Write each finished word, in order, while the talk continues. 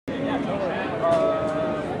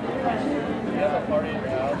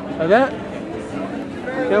Like that?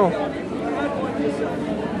 Camel.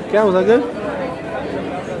 Camel's that good?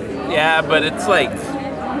 Yeah, but it's like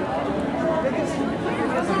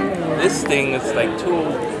this thing is like too.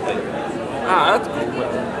 Like, that's cool.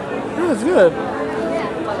 Yeah, it's good.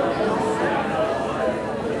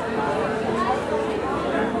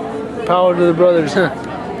 Power to the brothers, huh?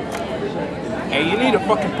 Hey, you need to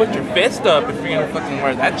fucking put your fist up if you're gonna fucking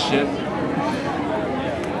wear that shit.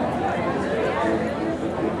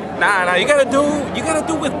 Nah, you gotta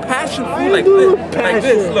do with passion, fool, like this, like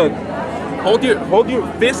this. Look, hold your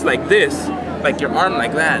fist like this, like your arm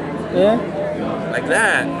like that. Yeah. Like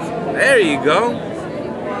that. There you go.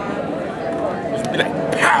 Just be like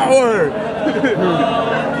power.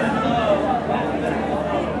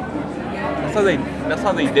 That's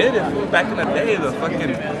how they did it back in the day. The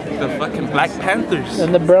fucking Black Panthers.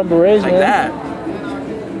 And the brown berets, like man. that.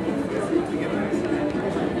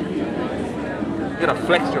 You gotta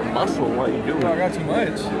flex your muscle while you do it. I got too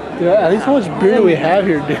much. Dude, at least how much beer do we have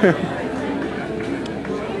here, dude?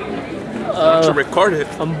 To record it.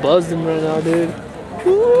 I'm buzzing right now, dude.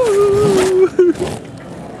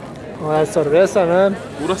 Oh, that's cerveza, man.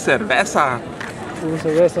 Puro cerveza. Puro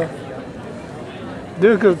cerveza.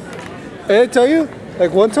 Dude, cause I tell you,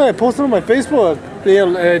 like one time I posted on my Facebook, they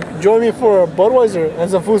joined me for a Budweiser, and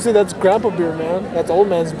some fool said that's grandpa beer, man. That's old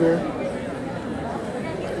man's beer.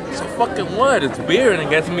 So fucking what? It's beer and it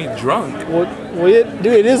gets me drunk. Well, dude,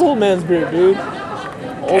 it is old man's beer, dude.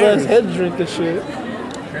 Old man's head drink this shit.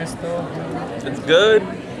 It's good.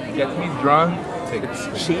 It gets me drunk.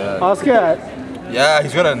 It's cheap. Oscar. Yeah,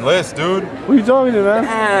 he's gonna enlist, dude. What are you talking to, man?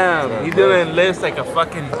 Damn, he's gonna enlist like a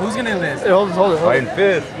fucking. Who's gonna enlist? Hey, hold it. Fighting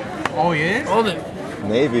fifth. Oh, yeah? Hold it.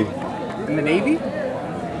 Navy. In the Navy?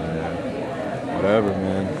 Whatever,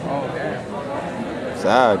 man. Oh, okay.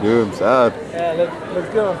 Sad, dude. I'm sad. Yeah, let's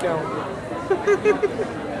go, Cal.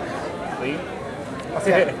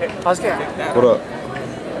 Oscar. What up?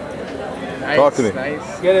 Nice, Talk to me.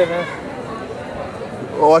 Nice. Get it, man.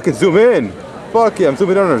 Oh, I can zoom in. Fuck yeah, I'm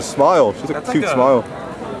zooming in on her smile. She's like That's a cute like a- smile.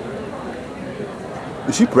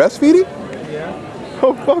 Is she breastfeeding? Yeah.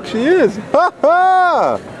 Oh fuck, she is. Ha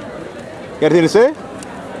ha! You got anything to say?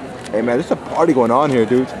 Hey man, there's a party going on here,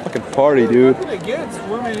 dude. It's a fucking party, dude. Nothing against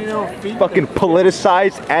women, you know, feeding Fucking them.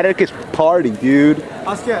 politicized anarchist party, dude.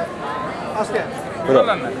 Oscar. What up?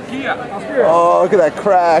 Oscar. Oh, look at that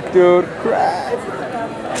crack, dude. Crack.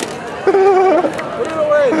 Put it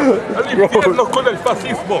away. con el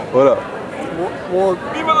fascismo. What up? Well,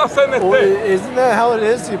 Viva la well, isn't that how it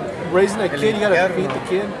is? You're raising a kid, you gotta feed the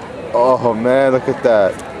kid. Oh man, look at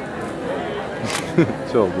that.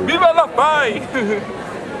 Chill, dude. Viva la paz.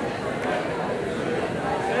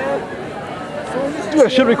 Dude, I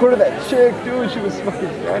should have recorded that chick, dude. She was fucking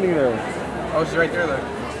standing there. Oh, she's right there, look.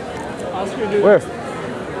 Oscar, dude. Where?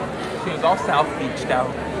 She was all South Beached out.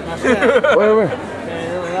 Where?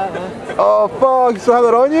 Yeah, look at that, man. Oh fuck, you still have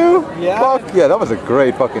that on you? Yeah. Fuck yeah, that was a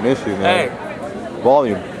great fucking issue, man. Hey,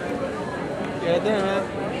 Volume. Yeah, there, man.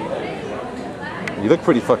 You look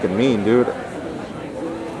pretty fucking mean, dude.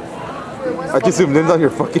 I just zoomed in on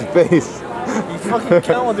your fucking face. You fucking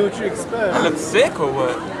can't do what you expect. I look sick or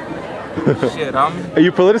what? Shit, Are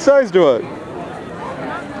you politicized or what?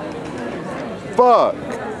 Fuck.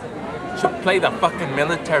 should play the fucking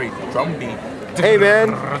military drum beat. Hey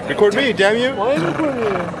man, record me, damn you. Why are you recording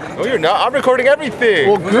it? No, you're not. I'm recording everything.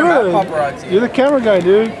 Well, Who's your map good. paparazzi? You're the camera guy,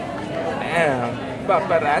 dude. Damn,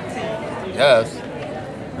 paparazzi. Yes.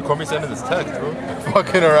 Record me sending this text, bro.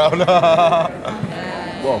 Fucking around.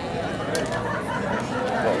 Whoa.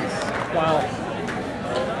 Wow.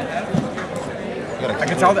 I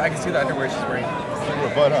can tell that. I can see the underwear she's wearing.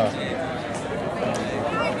 Your butt, huh?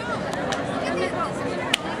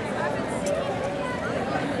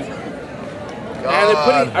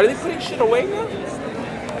 Are they putting shit away now?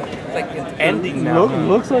 It's like it's ending now.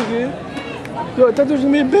 Looks like it. Yo, I thought there was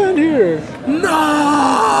gonna be a band here.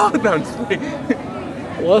 No! No, I'm just kidding.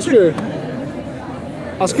 Well, Oscar.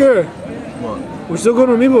 What? We're still going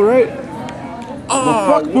to Amiibo, right?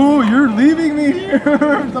 Oh, fuck, boo, you're leaving me here.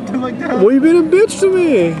 Something like that. Well, you been a bitch to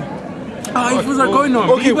me. Oh, you fools are going to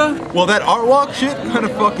Amoeba? Well, that art walk shit kind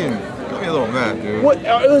of fucking got me a little mad, dude. What?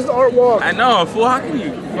 It was the art walk. I know, fool. How can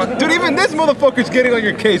you fuck Dude, even this motherfucker's getting on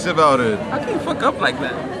your case about it. How can you fuck up like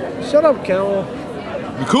that? Shut up, Camel.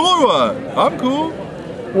 You cool or what? I'm cool.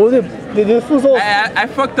 Well, this was all. I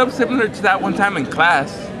fucked up similar to that one time in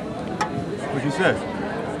class. What'd you say?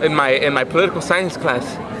 In my political science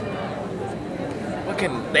class.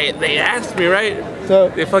 Fucking, they asked me, right? So,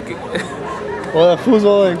 They fucking. well, that fool's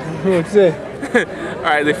all like, what'd you say?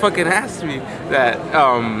 Alright, they fucking asked me that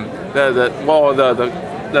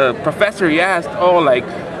the professor, he asked, oh, like,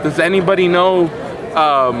 does anybody know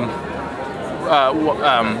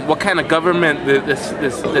what kind of government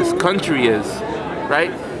this country is,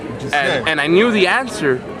 right? And I knew the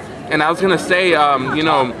answer, and I was gonna say, you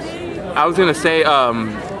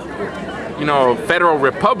know, Federal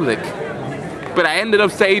Republic, but I ended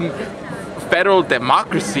up saying Federal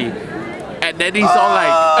Democracy. And then he's all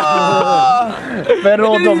like,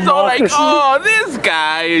 Federal and then he's all like, democracy. oh, this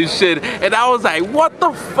guy and shit. And I was like, what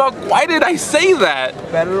the fuck? Why did I say that?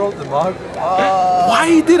 Federal democracy.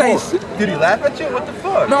 Why did I say? Did he laugh at you? What the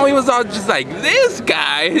fuck? No, he was all just like, this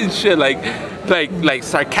guy and shit, like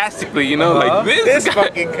sarcastically, you know, like this guy.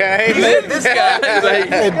 fucking guy. This guy. Like,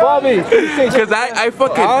 Hey, Bobby.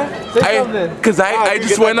 Because I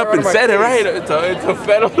just went up and said it, right? It's a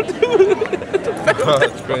federal.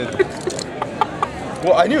 That's crazy.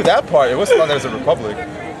 Well, I knew that part. It was fun. There's a republic.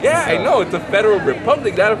 Yeah, I know. It's a federal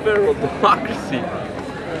republic, not a federal democracy.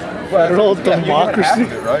 Federal Yeah, you got half democracy.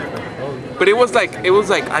 of it, right? But it was like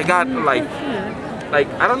I got like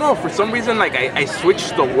I don't know, for some reason like I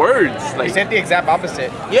switched the words. You Like said the exact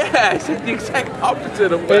opposite. yeah, I said the exact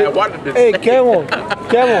opposite of what I wanted to Hey, say. Camel.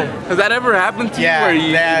 Has that ever happened to Yeah, you where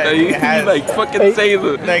yeah, you it has. like fucking Hey. say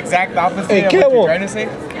the The exact opposite Hey, of what Camel. you're trying to say?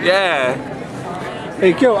 yeah.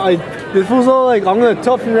 Hey, Camel. This was all like, I'm gonna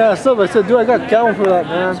toughen your ass up. I said, dude, I got Camel for that,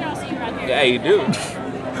 man. Yeah, you do.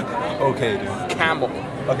 Okay, dude. Camel.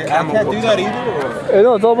 Okay, Camel I can't do will that tell. either. Hey,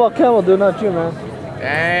 no, it's all about Camel, dude, not you, man.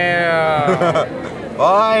 Damn.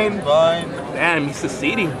 Fine. Damn, he's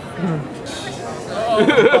seceding. Fucking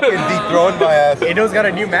dethroned my ass. Ado's got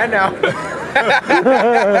a new man now.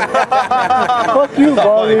 Fuck you,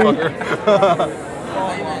 Bobby.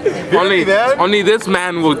 Only this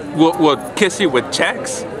man would kiss you with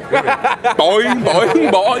checks. Boing,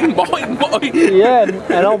 boing, boing, boing, boing. Yeah,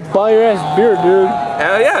 and I'll buy your ass beer, dude.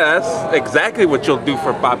 Hell yeah, that's exactly what you'll do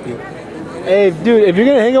for Papi. Hey, dude, if you're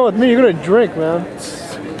gonna hang out with me, you're gonna drink, man.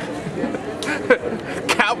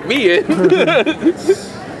 Count me in.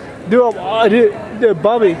 Dude,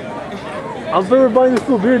 Bobby, I'm never buying this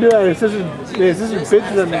cool beer, dude. It's such a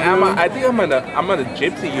bitch than me. I think I'm gonna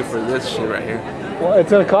gypsy you for this shit right here. Well,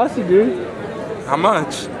 it's gonna cost you, dude. How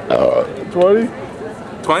much? 20?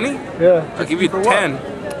 20? Yeah. I'll give you 10.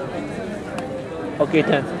 Okay,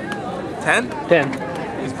 10. 10? 10.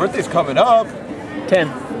 His birthday's coming up. 10.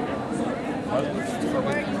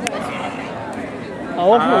 I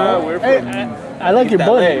want we're I like your East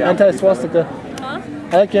button, LA, I'm anti-swastika. Huh?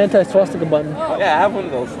 I like your anti-swastika button. Oh, Yeah, I have one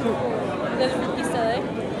of those too. that's from East LA?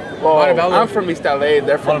 Well, Montebello. I'm from East LA.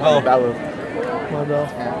 They're from Montebello. My bad.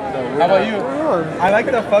 How about you? I like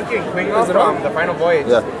the fucking Quingo from the Final Voyage.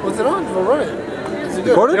 Yeah. What's it on? We'll run it. Is it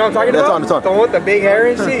good? Recorded? You know what I'm talking That's about? on, it's on. The one with the big hair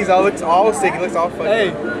and shit. He looks all sick. He looks all funny.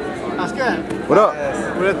 Hey, Oscar, What up?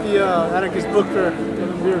 we're at the Anarchist Book Fair.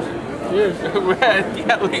 Having beers. Cheers. We're at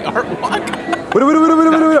Yelly Art Walk. What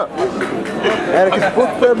up? Atticus Book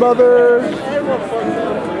Fair, mother.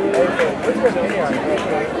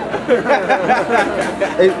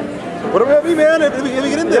 Hey, what about me, man? Let me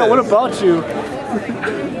get in there. Yeah, what about you?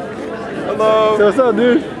 Hello. So what's up,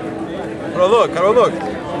 dude? How do I look?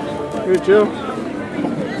 You're chill.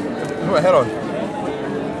 Put my head on.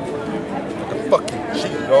 Like a fucking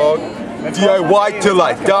cheat, dog. DIY till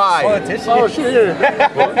I die. Politician. Oh, shit, here.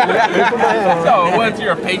 So, what's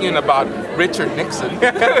your opinion about Richard Nixon? He's in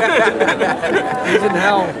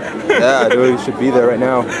hell. Yeah, dude, you should be there right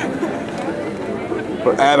now.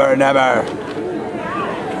 Forever and ever.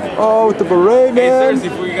 Oh, with the beret, Hey, man. seriously,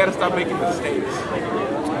 fool, you gotta stop making mistakes.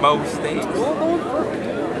 Most mistakes.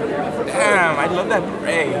 Damn, I love that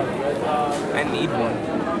beret. I need one.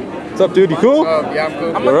 What's up, dude? You cool? Yeah, I'm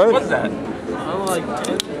cool. How You much alright? was that? I'm like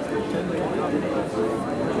 10.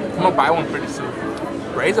 I'm gonna buy one pretty soon.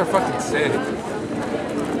 Berets are fucking sick.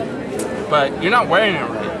 But you're not wearing it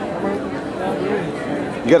right.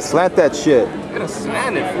 You gotta slant that shit. You're gonna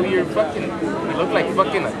slant it, fool. You look like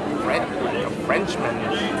fucking a Frenchman.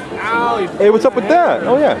 Ow, you Hey, what's up with that?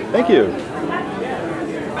 Oh, yeah. Thank you.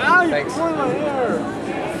 Ow, you Thanks. pulling my hair.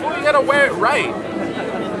 Fool, you gotta wear it right.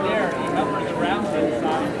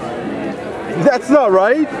 That's not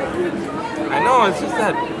right. I know, it's just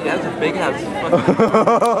that he has a big ass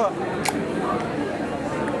fucking...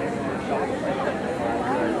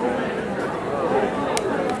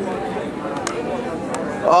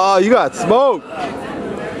 Oh, you got smoke.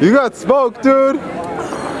 You got smoke, dude.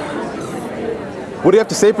 What do you have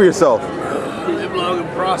to say for yourself? Live long and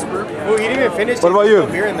prosper. Oh, he didn't even finish. What about you?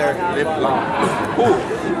 Beer in there. Live long.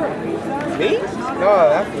 Me? No,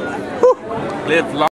 that. Live long.